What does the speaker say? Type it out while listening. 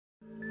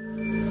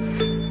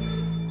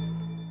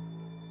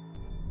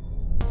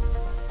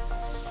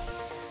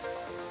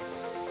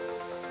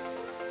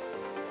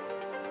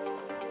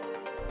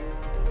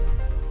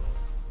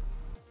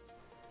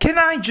Can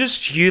I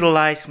just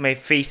utilize my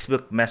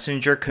Facebook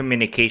Messenger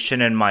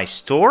communication in my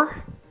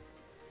store?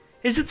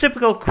 Is a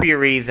typical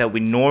query that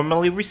we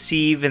normally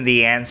receive, and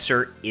the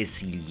answer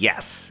is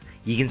yes.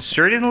 You can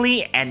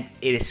certainly, and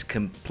it is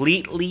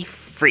completely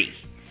free.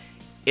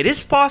 It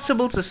is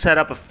possible to set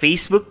up a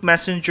Facebook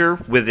Messenger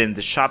within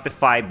the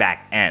Shopify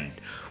backend,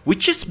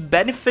 which is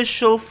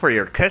beneficial for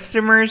your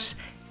customers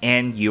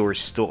and your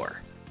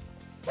store.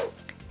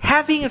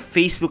 Having a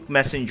Facebook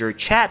Messenger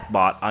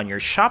chatbot on your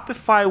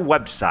Shopify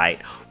website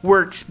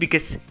works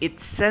because it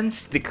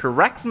sends the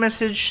correct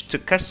message to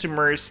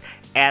customers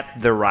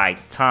at the right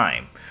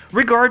time,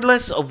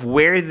 regardless of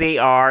where they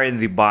are in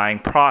the buying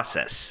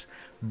process.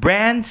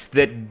 Brands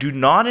that do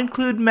not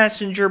include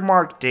messenger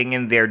marketing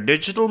in their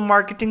digital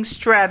marketing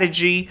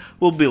strategy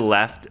will be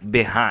left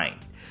behind.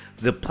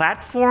 The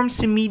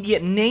platform's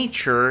immediate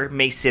nature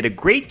makes it a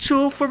great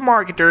tool for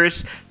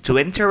marketers to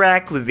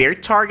interact with their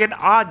target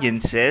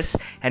audiences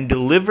and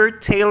deliver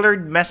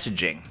tailored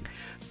messaging.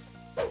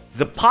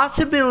 The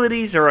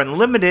possibilities are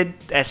unlimited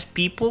as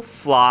people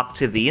flock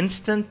to the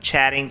instant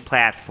chatting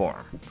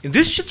platform. In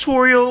this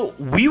tutorial,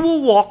 we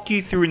will walk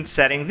you through in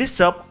setting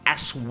this up,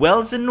 as well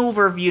as an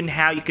overview on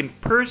how you can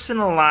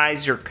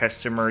personalize your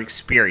customer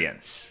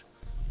experience.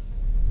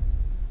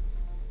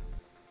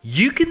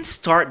 You can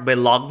start by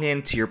logging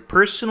into your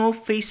personal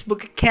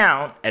Facebook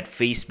account at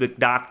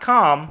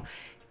facebook.com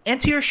and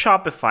to your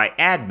Shopify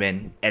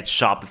admin at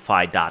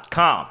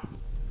shopify.com.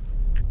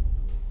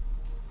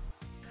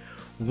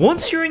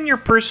 Once you're in your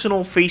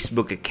personal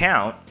Facebook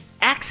account,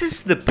 access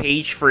the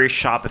page for your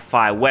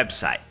Shopify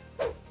website.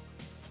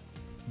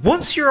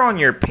 Once you're on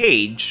your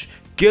page,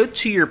 go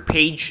to your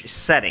page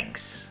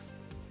settings.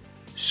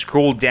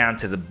 Scroll down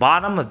to the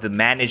bottom of the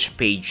Manage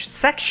Page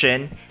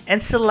section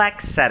and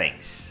select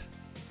Settings.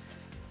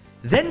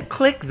 Then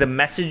click the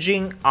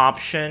messaging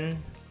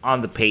option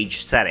on the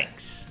page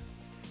settings.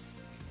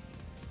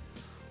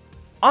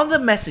 On the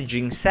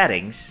messaging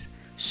settings,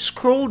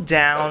 scroll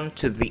down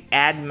to the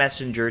Add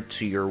Messenger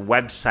to your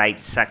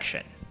website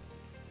section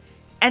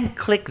and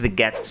click the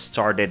Get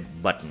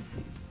Started button.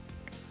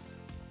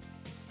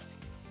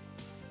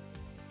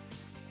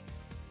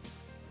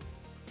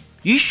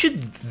 You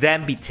should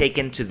then be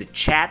taken to the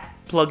Chat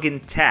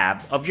plugin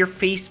tab of your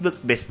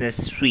Facebook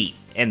Business Suite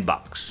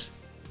inbox.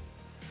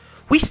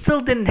 We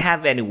still didn't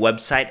have any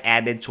website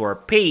added to our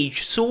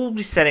page, so we'll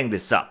be setting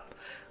this up.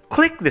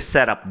 Click the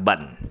Setup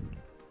button.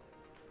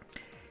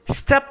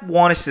 Step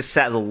 1 is to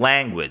set the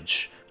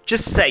language.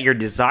 Just set your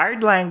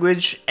desired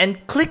language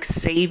and click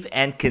Save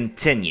and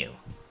Continue.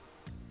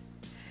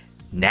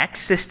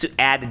 Next is to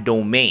add a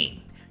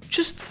domain.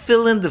 Just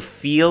fill in the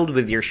field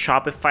with your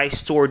Shopify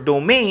store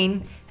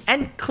domain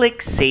and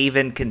click Save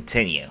and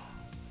Continue.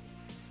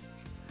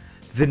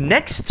 The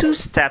next two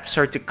steps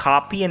are to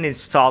copy and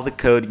install the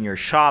code in your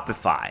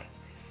Shopify.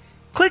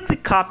 Click the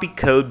Copy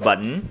Code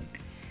button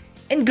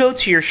and go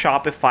to your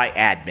Shopify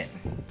admin.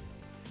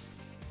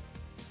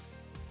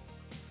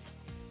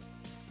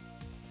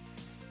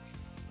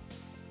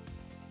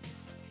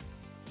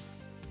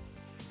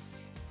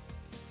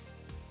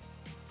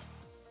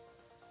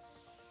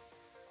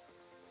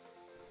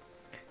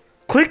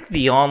 Click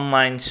the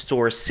Online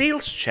Store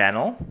Sales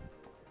channel,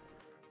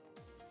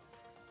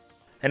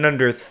 and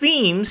under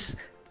Themes,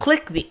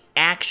 click the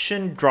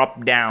Action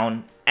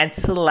drop-down and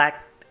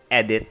select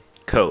Edit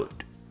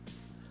Code.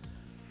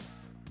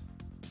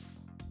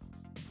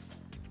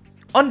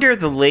 Under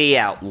the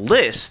Layout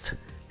list,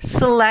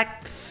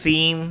 select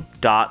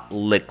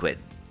Theme.Liquid.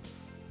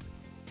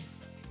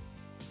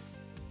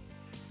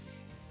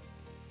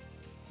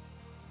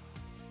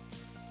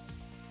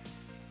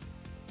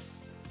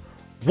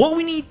 What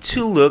we need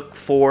to look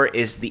for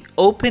is the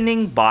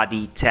opening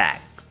body tag.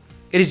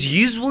 It is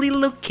usually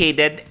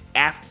located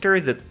after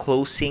the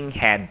closing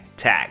head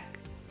tag.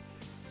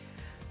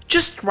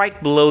 Just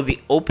right below the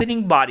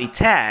opening body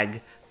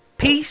tag,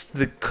 paste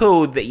the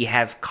code that you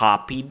have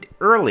copied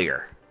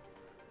earlier.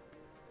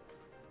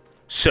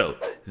 So,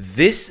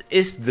 this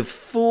is the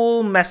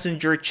full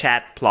Messenger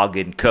chat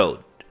plugin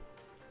code.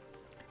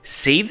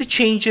 Save the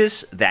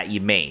changes that you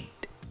made.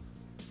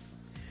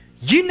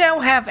 You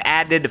now have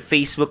added a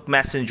Facebook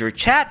Messenger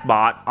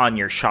chatbot on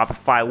your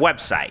Shopify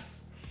website.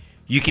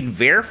 You can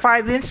verify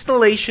the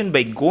installation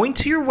by going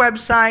to your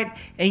website,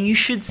 and you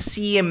should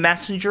see a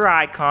messenger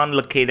icon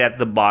located at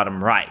the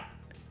bottom right.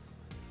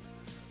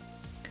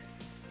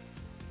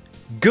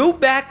 Go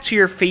back to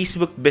your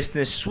Facebook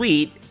Business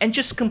Suite and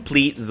just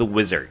complete the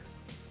wizard.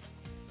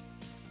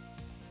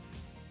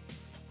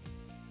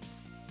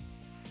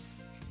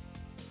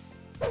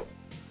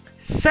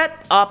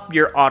 Set up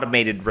your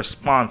automated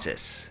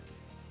responses.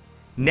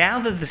 Now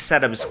that the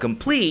setup is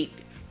complete,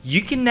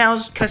 you can now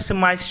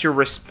customize your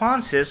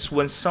responses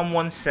when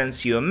someone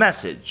sends you a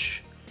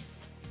message.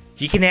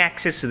 You can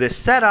access this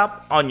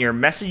setup on your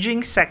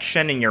messaging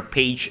section in your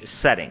page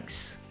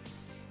settings.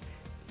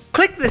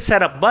 Click the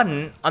Setup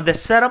button on the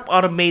Setup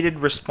Automated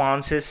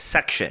Responses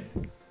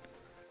section.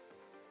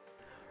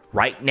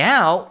 Right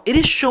now, it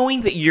is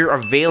showing that you're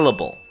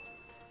available.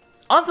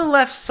 On the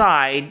left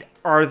side,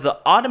 are the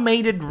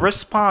automated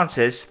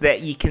responses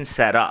that you can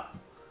set up.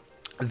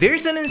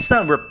 There's an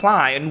instant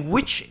reply,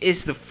 which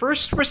is the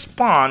first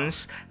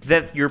response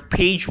that your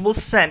page will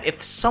send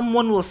if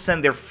someone will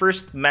send their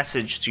first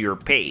message to your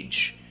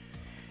page.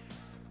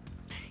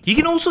 You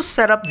can also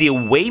set up the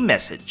away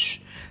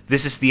message.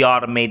 This is the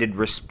automated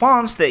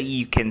response that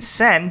you can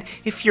send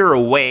if you're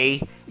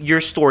away,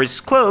 your store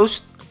is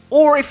closed,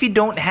 or if you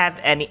don't have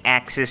any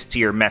access to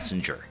your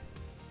messenger.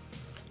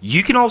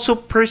 You can also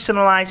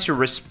personalize your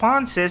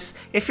responses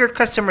if your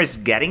customer is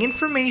getting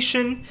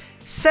information,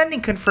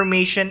 sending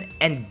confirmation,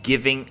 and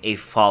giving a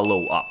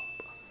follow-up.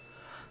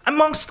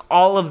 Amongst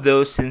all of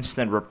those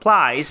instant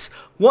replies,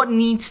 what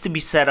needs to be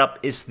set up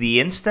is the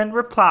instant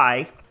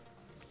reply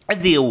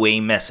and the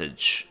away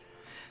message.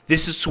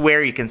 This is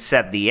where you can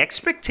set the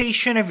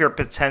expectation of your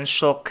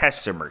potential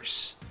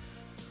customers.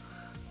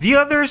 The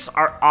others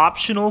are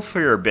optional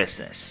for your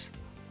business.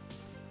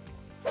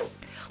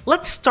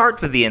 Let's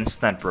start with the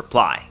instant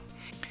reply.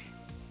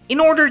 In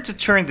order to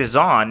turn this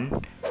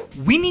on,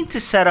 we need to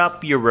set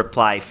up your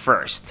reply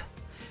first.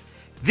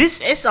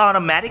 This is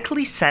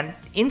automatically sent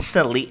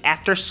instantly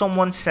after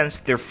someone sends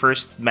their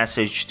first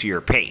message to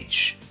your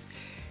page.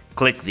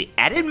 Click the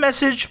Edit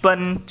Message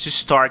button to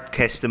start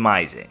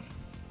customizing.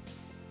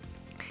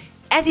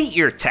 Edit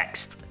your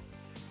text.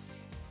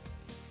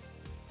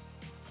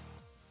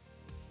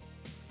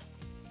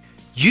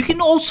 You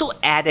can also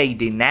add a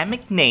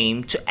dynamic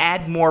name to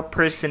add more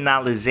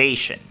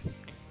personalization.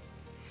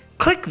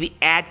 Click the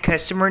Add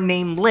Customer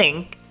Name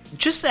link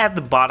just at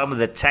the bottom of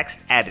the text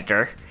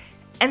editor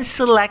and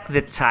select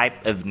the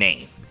type of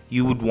name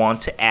you would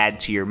want to add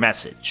to your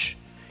message.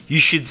 You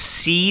should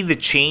see the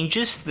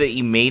changes that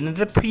you made in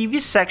the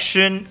previous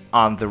section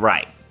on the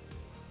right.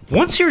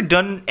 Once you're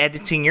done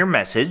editing your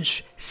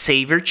message,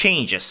 save your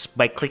changes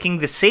by clicking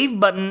the Save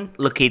button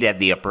located at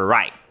the upper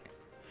right.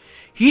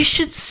 You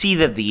should see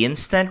that the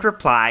instant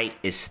reply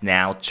is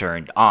now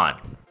turned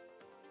on.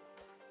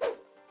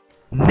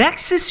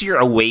 Next is your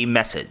away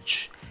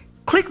message.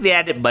 Click the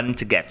Edit button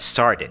to get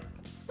started.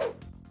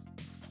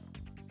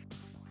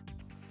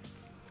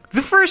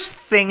 The first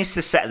thing is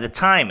to set the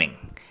timing.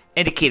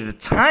 Indicate the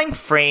time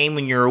frame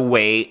when you're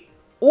away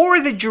or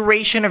the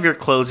duration of your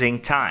closing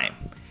time.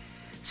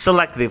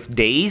 Select the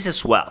days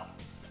as well.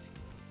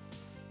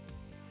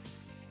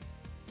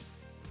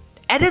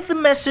 Edit the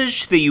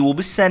message that you will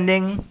be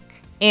sending,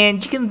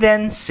 and you can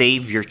then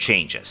save your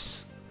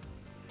changes.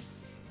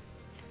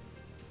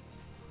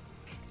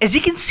 As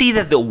you can see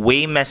that the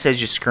away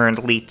message is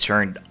currently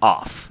turned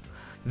off.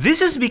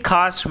 This is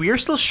because we are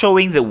still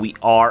showing that we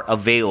are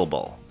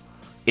available.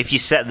 If you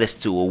set this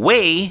to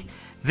away,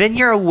 then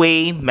your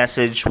away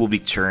message will be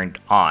turned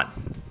on.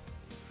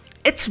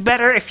 It's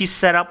better if you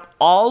set up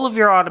all of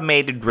your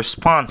automated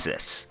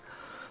responses.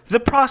 The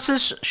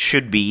process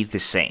should be the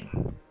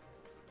same.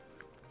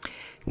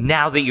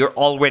 Now that you're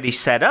already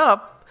set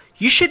up,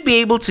 you should be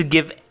able to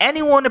give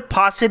anyone a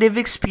positive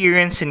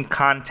experience in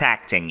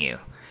contacting you.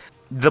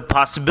 The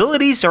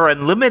possibilities are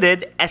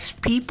unlimited as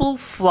people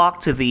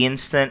flock to the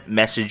instant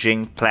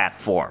messaging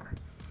platform.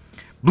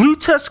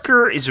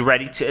 BlueTuskr is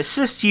ready to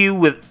assist you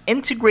with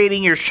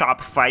integrating your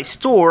Shopify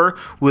store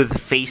with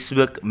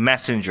Facebook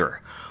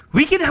Messenger.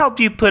 We can help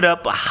you put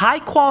up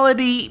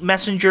high-quality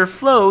messenger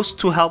flows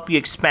to help you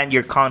expand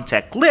your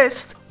contact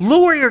list,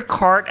 lower your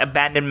cart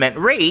abandonment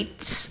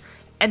rates,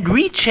 and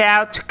reach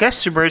out to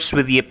customers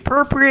with the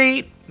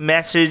appropriate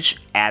message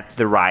at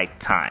the right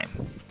time.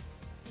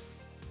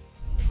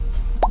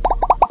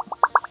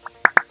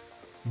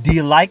 Do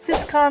you like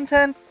this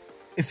content?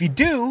 If you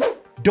do,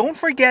 don't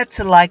forget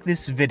to like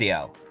this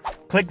video.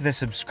 Click the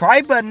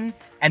subscribe button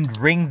and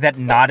ring that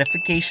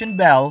notification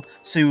bell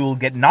so you will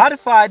get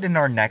notified in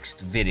our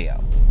next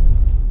video.